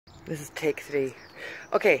This is take 3.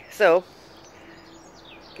 Okay, so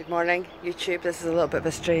good morning YouTube. This is a little bit of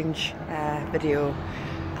a strange video,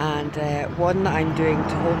 and one that I'm doing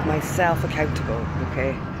to hold myself accountable.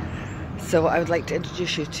 Okay, so I would like to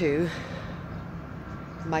introduce you to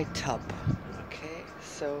my tub. Okay,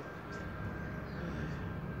 so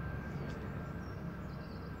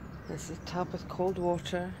this is a tub with cold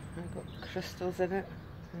water. I've got crystals in it,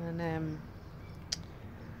 and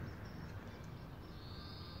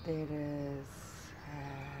there is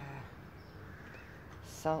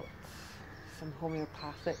salt, some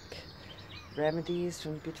homeopathic remedies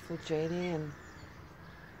from beautiful Janie, and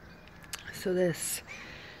so this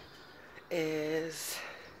is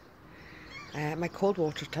my cold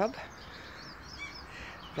water tub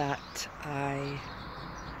that I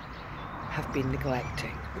have been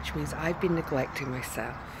neglecting, which means I've been neglecting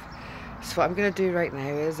myself. So what I'm going to do right now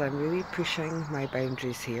is I'm really pushing my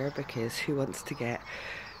boundaries here, because who wants to get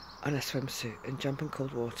on a swimsuit and jump in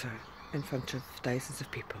cold water in front of thousands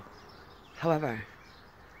of people? However,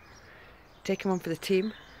 taking one for the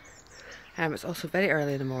team. It's also very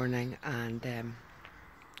early in the morning, and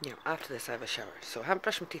you know, after this I have a shower, so I haven't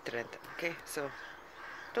brushed my teeth or anything. Okay, so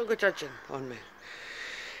don't go judging on me.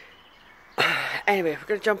 Anyway, we're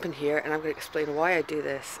going to jump in here and I'm going to explain why I do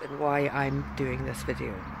this and why I'm doing this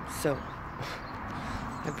video. So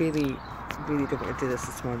I really don't want to do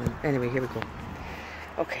this morning. Anyway, here we go.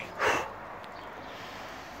 Okay.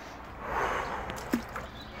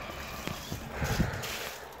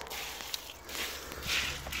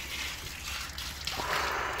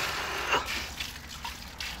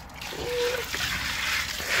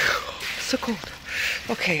 So cold.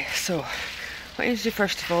 Okay, so what I need to do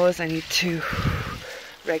first of all is I need to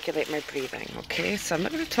regulate my breathing. Okay, so I'm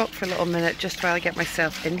not going to talk for a little minute just while I get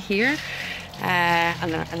myself in here,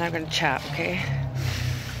 and I'm going to chat. Okay.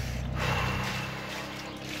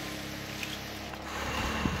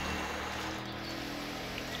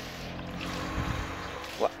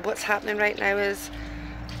 What's happening right now is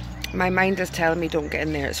my mind is telling me don't get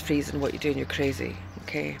in there, it's freezing, what you're doing, you're crazy.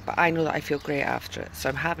 Okay, but I know that I feel great after it, so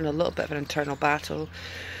I'm having a little bit of an internal battle,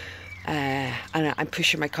 and I'm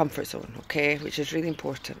pushing my comfort zone, okay, which is really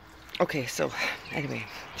important. Okay, so anyway,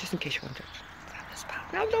 just in case you wondered,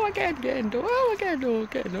 no again, no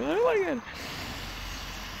again.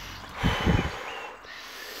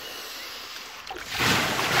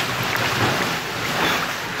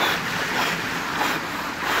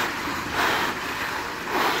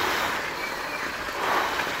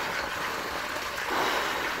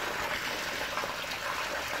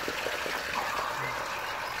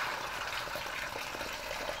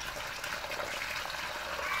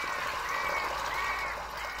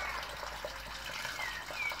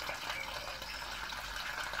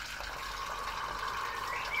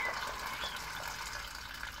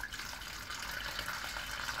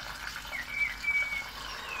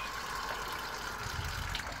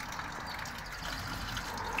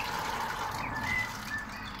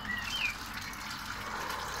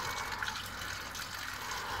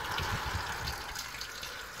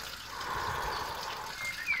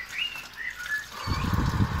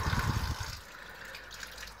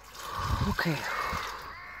 Okay,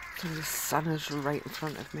 so the sun is right in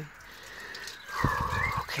front of me.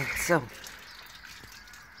 Okay, so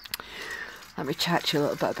let me chat to you a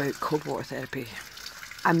little bit about cold water therapy.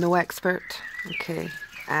 I'm no expert, okay,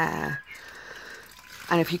 and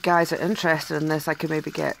if you guys are interested in this, I could maybe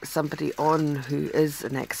get somebody on who is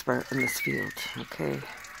an expert in this field, okay.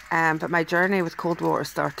 But my journey with cold water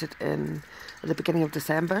started at the beginning of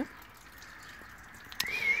December,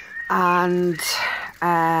 and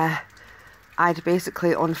I'd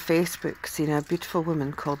basically on Facebook seen a beautiful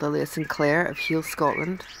woman called Lilia Sinclair of Heal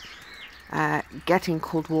Scotland getting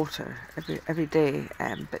cold water every day,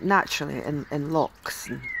 but naturally in lochs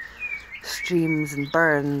and streams and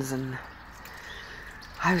burns, and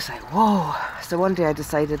I was like, whoa. So one day I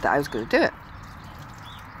decided that I was going to do it,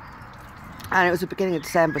 and it was the beginning of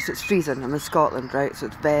December, so it's freezing. I'm in Scotland, right, so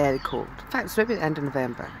it's very cold. In fact, it's maybe the end of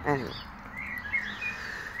November. Anyway,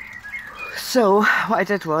 so what I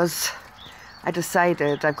did was I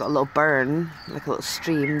decided I've got a little burn, like a little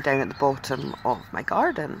stream down at the bottom of my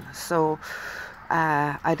garden. So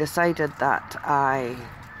I decided that I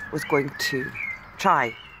was going to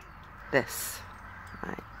try this.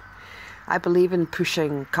 Right. I believe in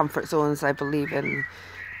pushing comfort zones. I believe in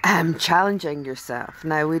challenging yourself.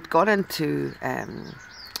 Now, we'd got into,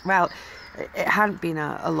 well, it hadn't been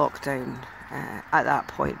a lockdown at that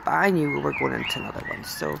point, but I knew we were going into another one.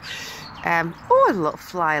 So oh, a little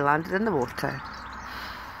fly landed in the water.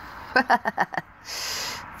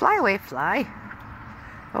 Fly away, fly.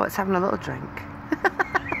 Oh, it's having a little drink.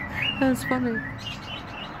 That's funny.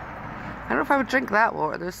 I don't know if I would drink that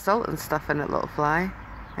water. There's salt and stuff in it, little fly.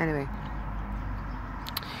 Anyway.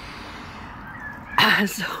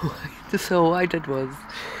 So what I did was,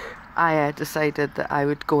 I decided that I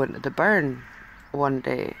would go into the burn one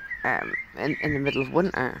day in the middle of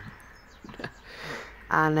winter.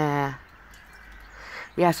 And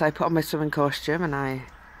so I put on my swimming costume and I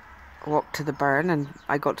walked to the burn, and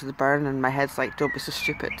I got to the burn and my head's like, don't be so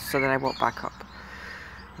stupid. So then I walked back up.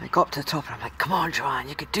 And I got up to the top and I'm like, come on, Joanne,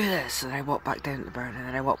 you could do this. And I walked back down to the burn and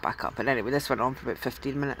then I walked back up. And anyway, this went on for about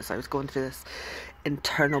 15 minutes. I was going through this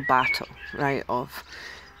internal battle, right, of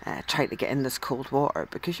trying to get in this cold water,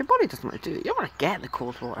 because your body doesn't want to do it. You don't want to get in the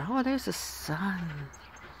cold water. Oh, there's the sun.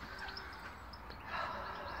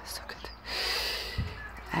 So good.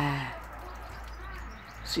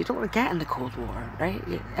 So you don't want to get in the cold water, right?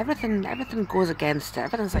 Everything goes against it.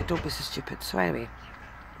 Everything's like, don't be so stupid. So anyway,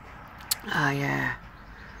 I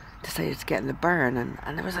decided to get in the burn,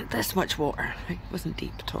 and there was like this much water. Right? It wasn't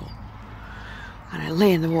deep at all. And I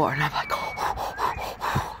lay in the water and I'm like,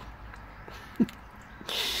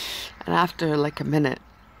 and after like a minute,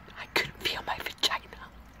 I couldn't feel my vagina.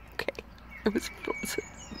 Okay, it was frozen.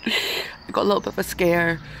 I got a little bit of a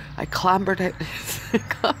scare. I clambered out the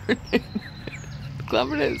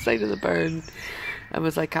side of the burn. I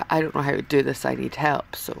was like, I don't know how to do this. I need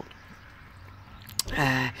help. So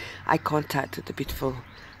I contacted the beautiful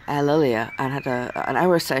Lilia and had an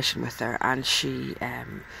hour session with her, and she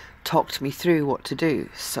talked me through what to do.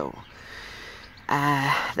 So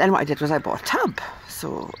then what I did was I bought a tub,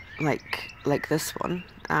 so like this one,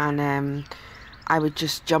 and I would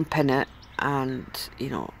just jump in it and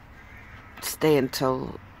stay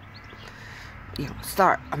until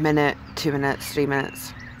start a minute, 2 minutes, 3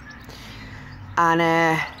 minutes, and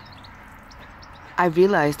I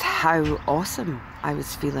realised how awesome I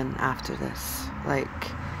was feeling after this. Like,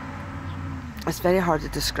 it's very hard to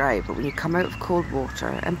describe, but when you come out of cold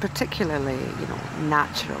water, and particularly,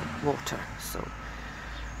 natural water, so,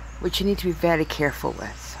 which you need to be very careful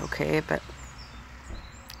with, okay, but,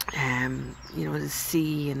 the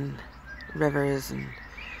sea and rivers, and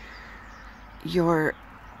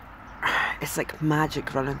it's like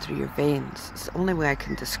magic running through your veins. It's the only way I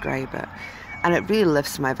can describe it, and it really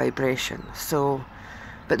lifts my vibration. So,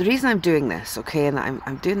 but the reason I'm doing this, okay, and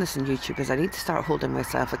I'm doing this on YouTube, is I need to start holding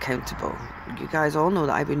myself accountable. You guys all know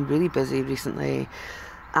that I've been really busy recently,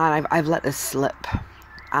 and I've let this slip,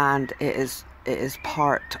 and it is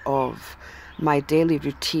part of my daily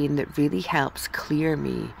routine that really helps clear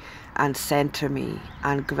me and center me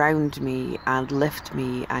and ground me and lift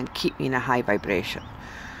me and keep me in a high vibration.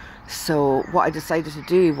 So what I decided to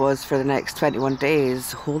do was, for the next 21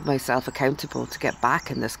 days, hold myself accountable to get back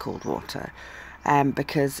in this cold water,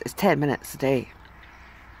 because it's 10 minutes a day,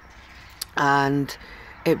 and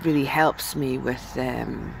it really helps me with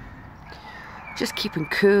just keeping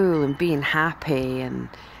cool and being happy, and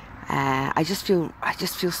I just feel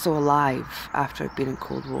so alive after I've been in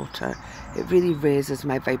cold water. It really raises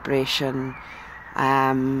my vibration,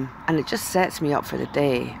 and it just sets me up for the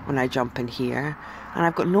day when I jump in here. And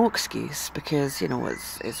I've got no excuse, because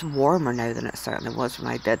it's warmer now than it certainly was when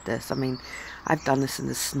I did this. I mean, I've done this in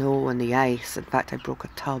the snow and the ice. In fact, I broke a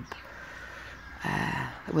tub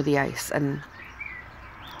with the ice. And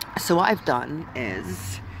so what I've done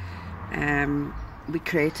is we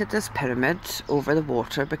created this pyramid over the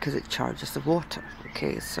water because it charges the water.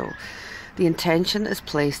 Okay, so the intention is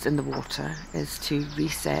placed in the water is to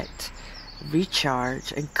reset,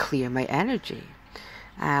 recharge, and clear my energy.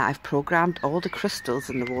 I've programmed all the crystals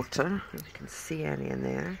in the water. If you can see any in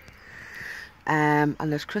there. And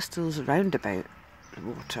there's crystals round about the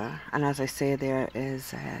water. And as I say, there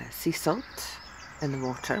is sea salt in the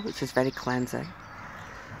water, which is very cleansing.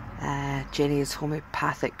 Jenny's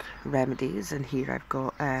homeopathic remedies. And here I've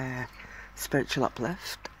got spiritual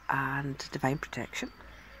uplift and divine protection.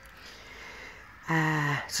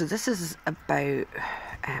 So this is about,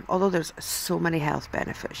 although there's so many health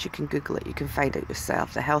benefits, you can Google it, you can find out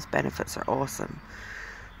yourself. The health benefits are awesome.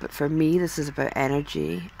 But for me, this is about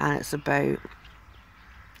energy, and it's about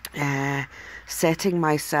setting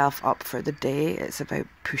myself up for the day. It's about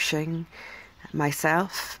pushing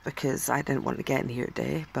myself, because I didn't want to get in here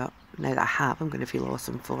today, but now that I have, I'm going to feel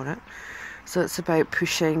awesome for it. So it's about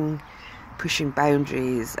pushing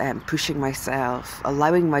boundaries, pushing myself,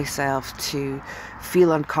 allowing myself to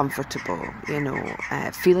feel uncomfortable,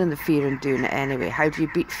 feeling the fear and doing it anyway. How do you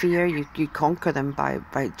beat fear? You conquer them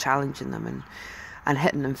by challenging them and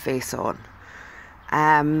hitting them face on.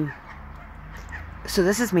 So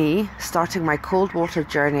this is me starting my cold water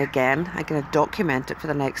journey again. I'm going to document it for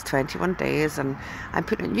the next 21 days, and I'm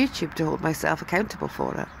putting it on YouTube to hold myself accountable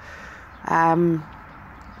for it. So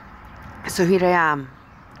here I am,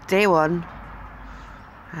 day 1,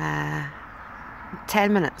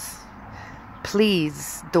 10 minutes.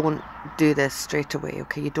 Please don't do this straight away,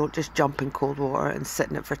 okay? You don't just jump in cold water and sit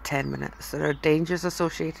in it for 10 minutes. There are dangers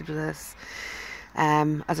associated with this.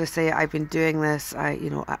 As I say, I've been doing this.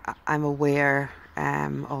 I'm aware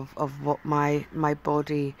of what my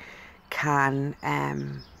body can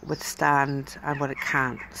withstand and what it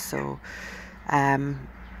can't. So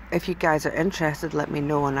if you guys are interested, let me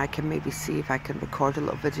know, and I can maybe see if I can record a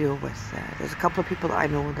little video with there's a couple of people that I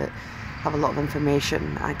know that have a lot of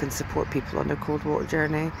information and can support people on their cold water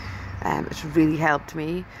journey. It's really helped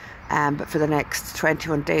me. But for the next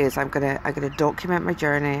 21 days, I'm gonna document my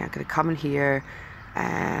journey. I'm gonna come in here.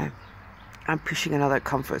 I'm pushing another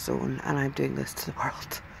comfort zone, and I'm doing this to the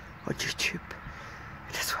world on YouTube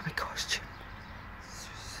in a swimming costume.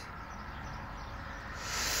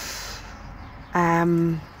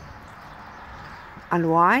 And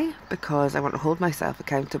why? Because I want to hold myself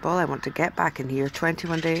accountable. I want to get back in here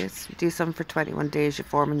 21 days. You do something for 21 days, you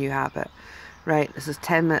form a new habit. Right, this is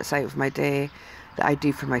 10 minutes out of my day that I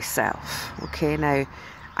do for myself. Okay, now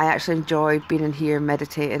I actually enjoy being in here,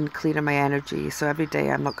 meditating, clearing my energy. So every day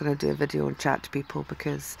I'm not going to do a video and chat to people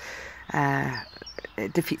because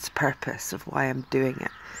it defeats the purpose of why I'm doing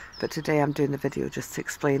it. But today I'm doing the video just to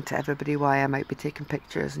explain to everybody why I might be taking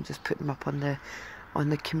pictures and just putting them up on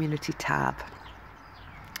the community tab.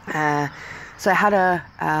 So I had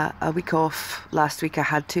a week off last week. I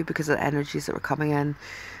had to because of the energies that were coming in.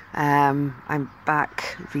 I'm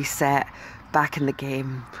back, reset, back in the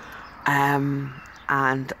game,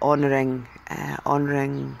 and honouring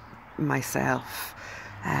myself,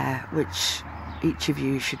 which each of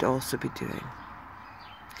you should also be doing.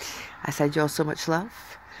 I send you all so much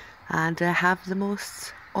love, and have the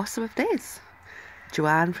most awesome of days.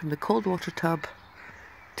 Joanne from the Cold Water Tub,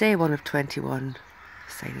 day 1 of 21,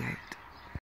 signing out.